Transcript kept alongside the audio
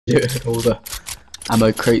All the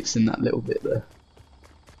ammo crates in that little bit there.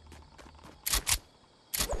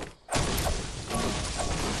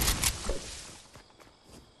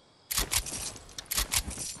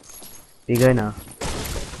 You go now.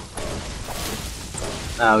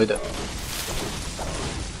 Nah, we don't.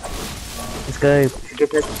 Let's go. Should we go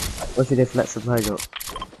prison? Or should we go flat supply drop?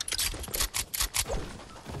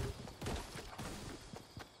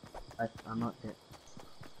 I'm not dead.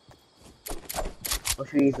 Or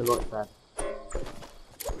should we use the launch pad?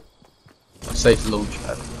 Save the launch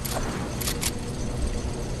pad.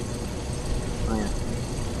 Oh yeah.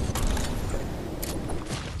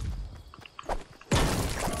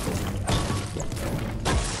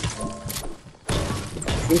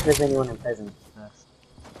 See if there's anyone in Pleasant first.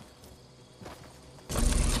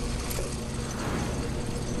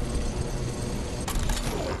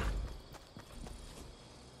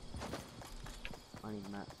 I need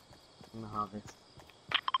mats. I'm gonna harvest.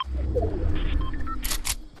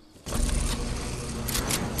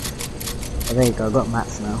 Oh, there you go, I got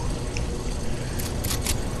mats now.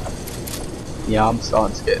 Yeah, I'm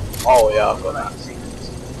starting to get. Oh yeah, I've got that.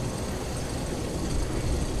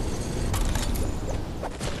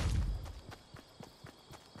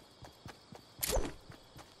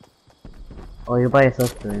 Oh, you're by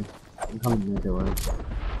yourself, doing. I'm coming with you.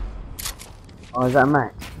 Oh, is that a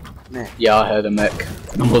mech? Mech. Yeah, I heard a mech.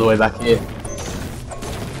 I'm all the way back here.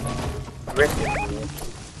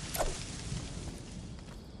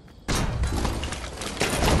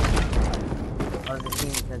 Oh, the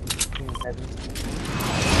team 7.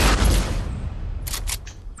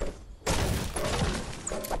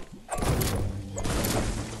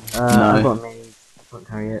 No. I've got minis. I can't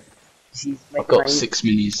carry it. I've got 6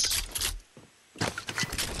 minis.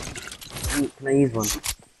 Can I use one?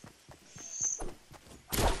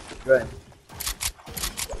 Right.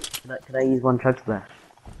 Can I use one chug splash?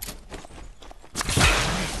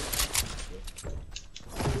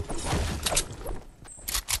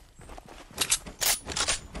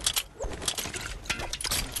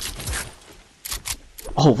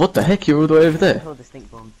 Oh, what the heck? You're all the way over there. I the stink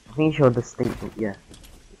bomb. I think you showed the stink bomb. Yeah.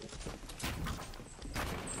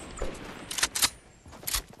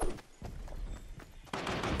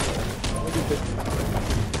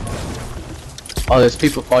 Oh, there's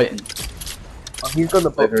people fighting. Oh, he's got the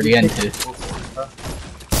bomb. Over the end here.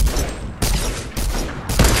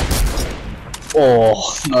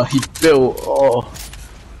 Oh, no, he built. Oh.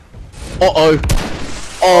 Uh-oh.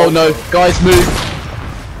 Oh no, guys move.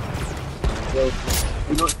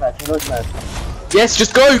 He looks bad, he looks bad. Yes,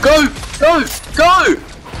 just go, go, go, go,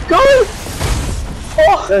 go.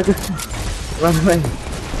 Oh. Go. Run away.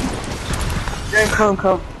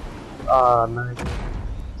 Come. Oh no.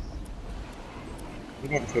 We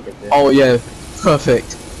didn't hit it there. Oh yeah,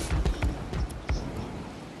 perfect.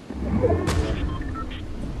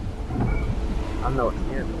 I'm not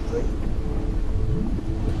here, but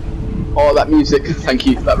Oh, that music, thank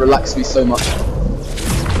you, that relaxed me so much.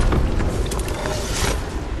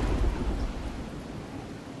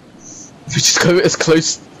 Just go as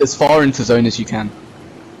close, as far into zone as you can.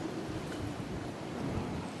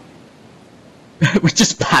 We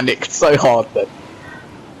just panicked so hard then.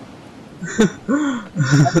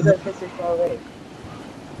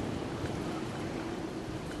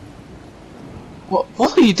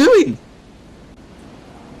 What are you doing?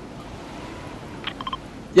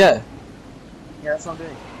 Yeah. Yeah, that's what I'm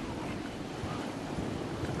doing.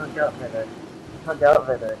 I can't get up there though. I can't get up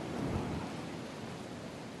there though.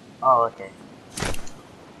 Oh, okay.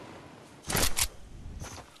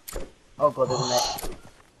 Oh god, there's a net.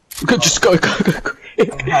 Go, just go quick.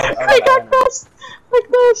 Quick, Agnes!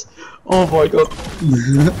 Agnes! Oh my god.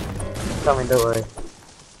 Coming, don't worry.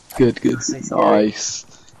 Good. So Nice.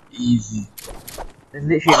 Easy. There's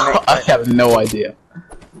literally a net. I have no idea.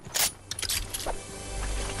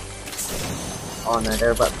 Oh no,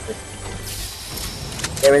 they're about to push.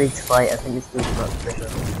 They're ready to fight, I think it's still about to push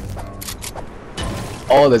up.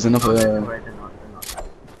 Oh, there's another. Don't worry, they're not.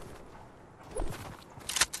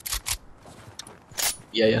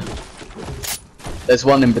 Yeah. There's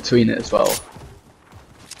one in between it as well.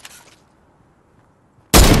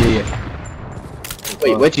 Yeah.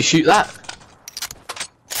 Wait, where'd you shoot that?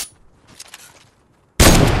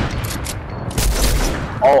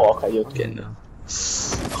 Oh, okay, you're getting there.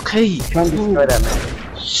 Okay. Try and destroy that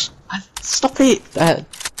man. Stop it!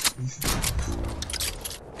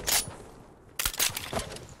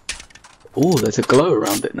 Oh, there's a glow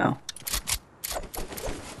around it now.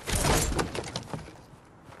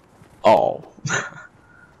 Oh.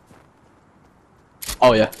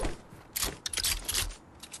 Oh yeah.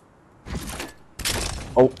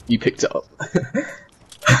 Oh, you picked it up.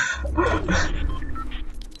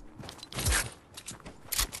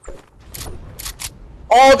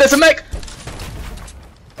 Oh, there's a mech!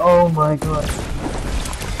 Oh my god.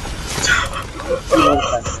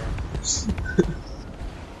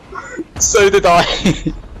 So did I.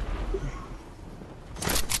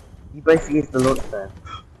 You both used the launch pad.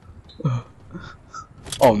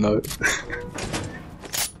 Oh no.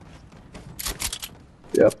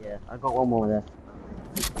 Yep. Yeah, I got one more there.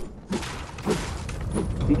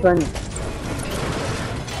 You trying?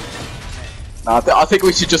 Nah, I think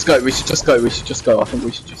we should just go. We should just go. We should just go. I think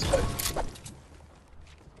we should just go.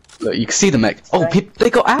 Look, you can see the mech. Oh, they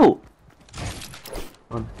got out.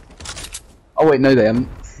 Oh wait, no, they haven't.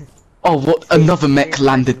 Oh, what? Another mech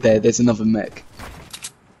landed there. There's another mech.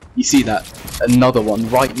 You see that? Another one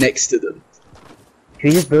right next to them. Should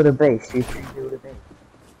we just build a base? Should we build a base?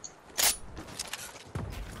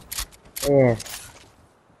 Yeah.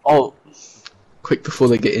 Oh, quick before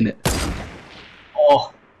they get in it.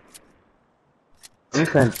 Oh. I'm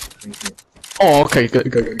trying. Oh, okay, go.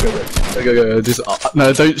 Just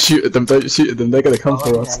no, don't shoot at them. Don't shoot at them. They're gonna come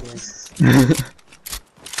for us. Yeah.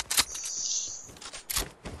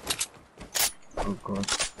 Oh god.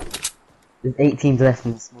 There's 8 teams left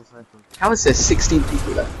in the small circle. How is there 16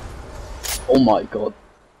 people left? Oh my god.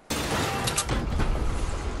 Do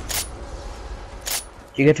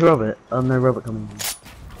you get to Robert? Oh no, Robert coming in.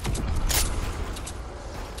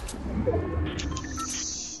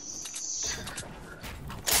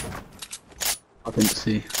 I didn't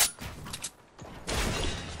see.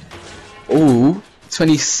 Oh,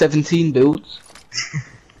 2017 builds.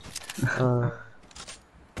 Oh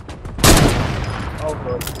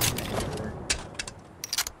god.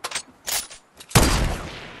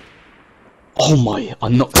 Oh my,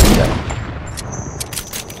 I'm not going down.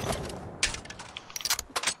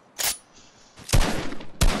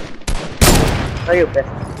 Try your best.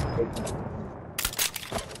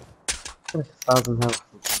 1,000 health.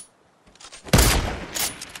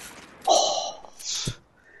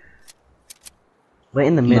 We're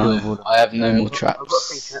in the middle of all No, I have no more I've got 3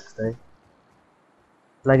 traps. traps though.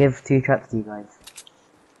 Will I give 2 traps to you guys?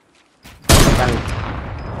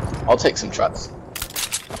 I'll take some traps.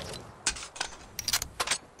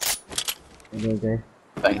 There you go.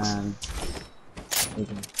 Thanks. There you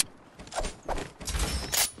go.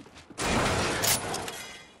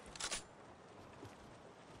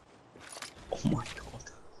 Oh my god.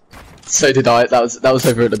 So did I. That was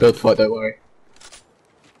over at the build fight. Don't worry.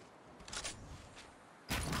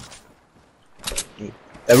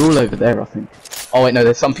 They're all over there, I think. Oh wait, no.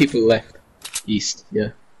 There's some people left. East.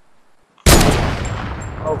 Yeah.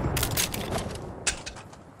 Oh.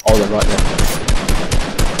 Oh, they're right there.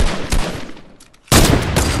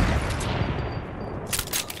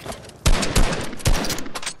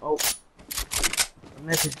 Oh.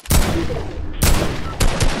 Message.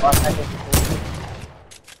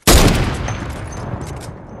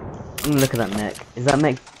 Look at that mech. Is that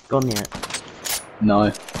mech gone yet?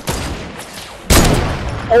 No.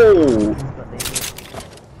 Oh.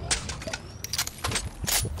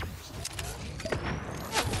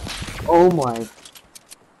 Oh my.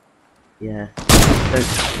 Yeah.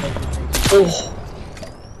 Oh.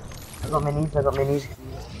 I got minis.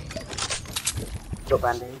 Got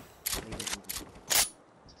band-aid.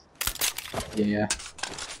 Yeah.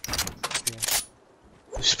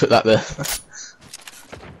 Just put that there.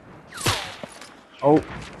 Oh.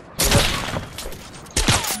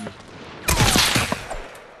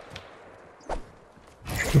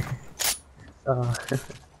 Oh.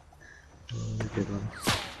 Good one.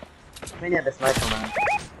 We need the sniper man.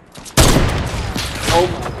 Oh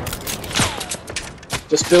my god.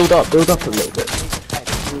 Just build up a little bit.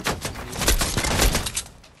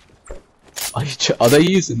 Are they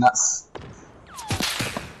using that?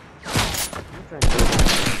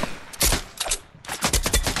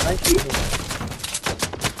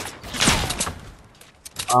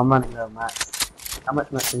 Oh, I'm running low mats. How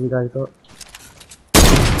much mats have you guys got?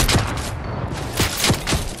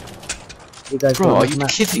 You guys Bro, got are you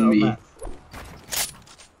mats? kidding me? Mats?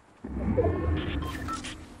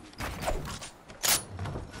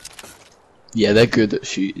 Yeah, they're good at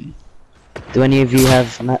shooting. Do any of you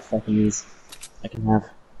have mats I can use? I can have.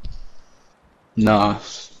 Nah.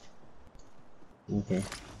 Okay.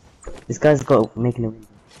 This guy's got making a window.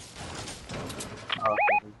 Oh,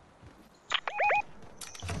 okay.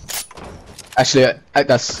 Actually,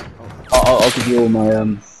 that's. I'll give you all my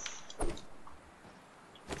There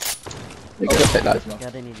you go, take that as well. Yeah, I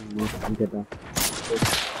don't need any more. I'm good now.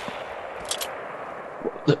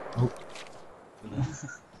 Oh.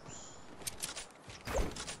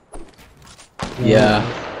 Yeah.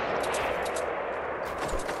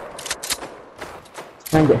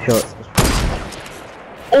 Try and get shots.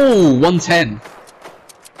 Oh, 110.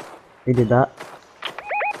 Who did that?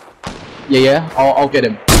 Yeah, I'll get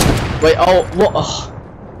him. Wait, oh, what?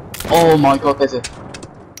 Oh my god, there's a...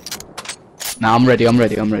 Nah, I'm ready.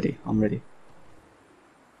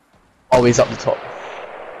 Oh, he's up the top.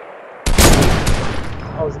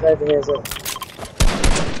 Oh, there's a guy over here as well.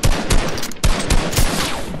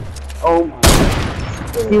 Oh my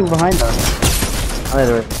god. People behind us. Oh,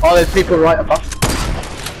 there is. Oh, there's people right above.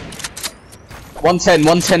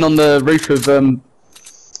 110 on the roof of,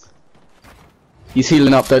 He's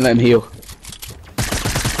healing up, don't let him heal.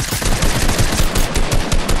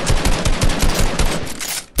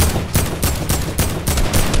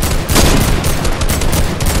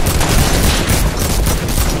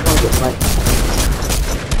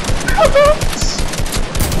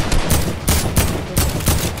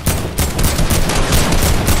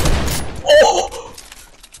 Oh!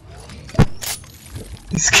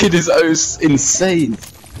 This kid is insane.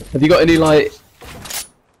 Have you got any like?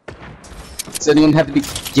 Does anyone have any?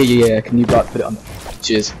 Yeah. Can you like put it on?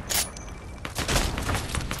 Cheers.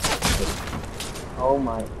 Oh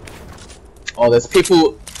my. Oh, there's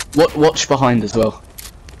people. Watch behind as well.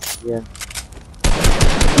 Yeah.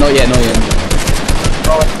 Not yet.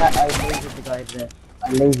 Oh, I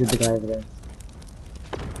lasered the guy over there.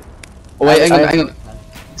 Oh wait, hang on.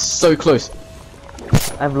 So close.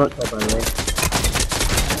 I've looked up by the way.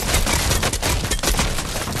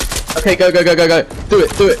 Okay, go. Do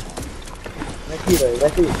it. Where's he though?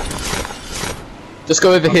 Just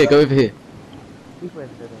go over here, He's over there.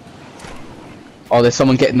 Oh, there's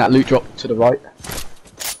someone getting that loot drop to the right.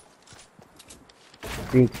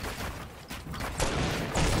 Big.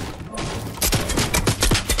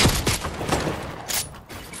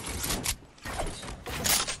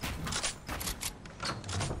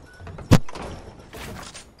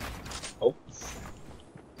 Oh.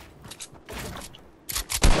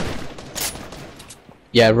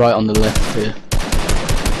 Yeah, right on the left here.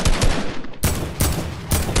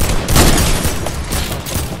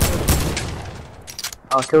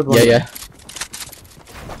 Oh, I killed one. Yeah.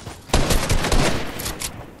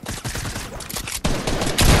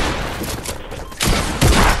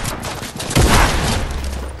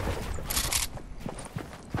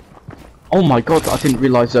 Oh my god, I didn't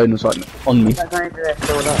realise Zone was right on me. That guy over there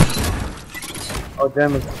still up. Oh,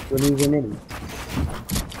 German's releasing in.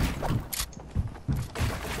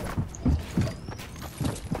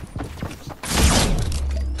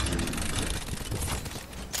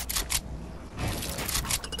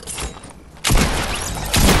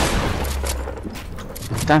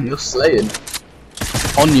 Damn, you're slaying.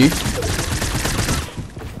 On you.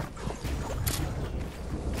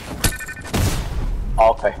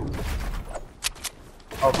 Oh, okay.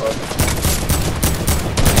 Oh god.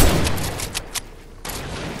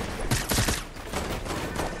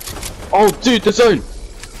 Oh, dude, the zone.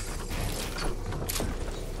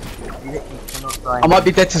 You literally cannot die. I might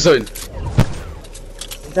be dead to zone.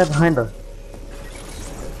 He's there behind us.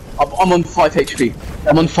 I'm on 5 HP.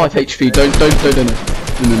 I'm on 5 HP. Don't.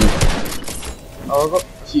 No. Oh, I got.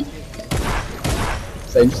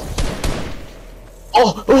 Same.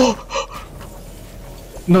 Oh!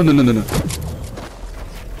 No.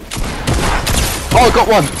 Oh, I got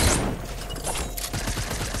one.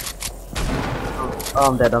 Oh,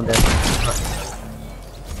 I'm dead.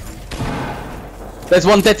 There's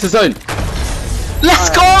one dead to zone. Let's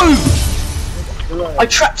go! I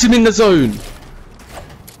trapped him in the zone.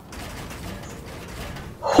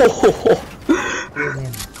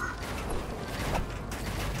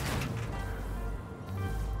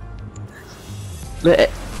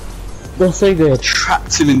 They're so good. I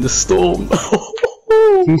trapped him in the storm.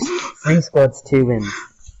 3 squads, 2 wins.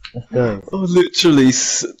 Let's go. I literally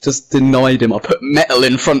just denied him. I put metal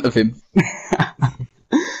in front of him. I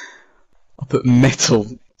put metal.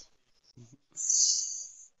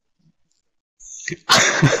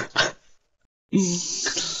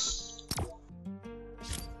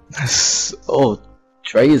 Oh,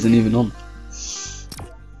 Trey isn't even on.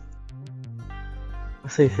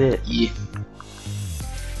 That's so sick. Yeah.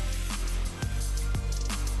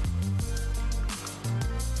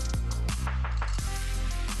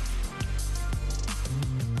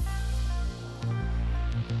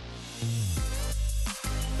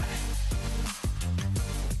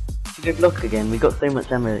 Good luck again. We got so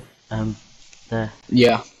much ammo. There.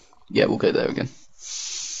 Yeah, we'll go there again.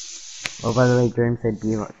 Oh, by the way, Jerome said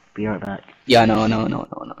be right back. Yeah, no.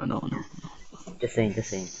 Just saying.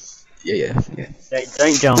 Yeah.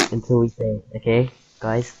 Don't jump until we say, okay,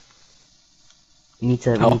 guys? We need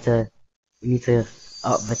to up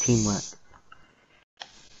the teamwork.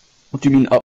 What do you mean up?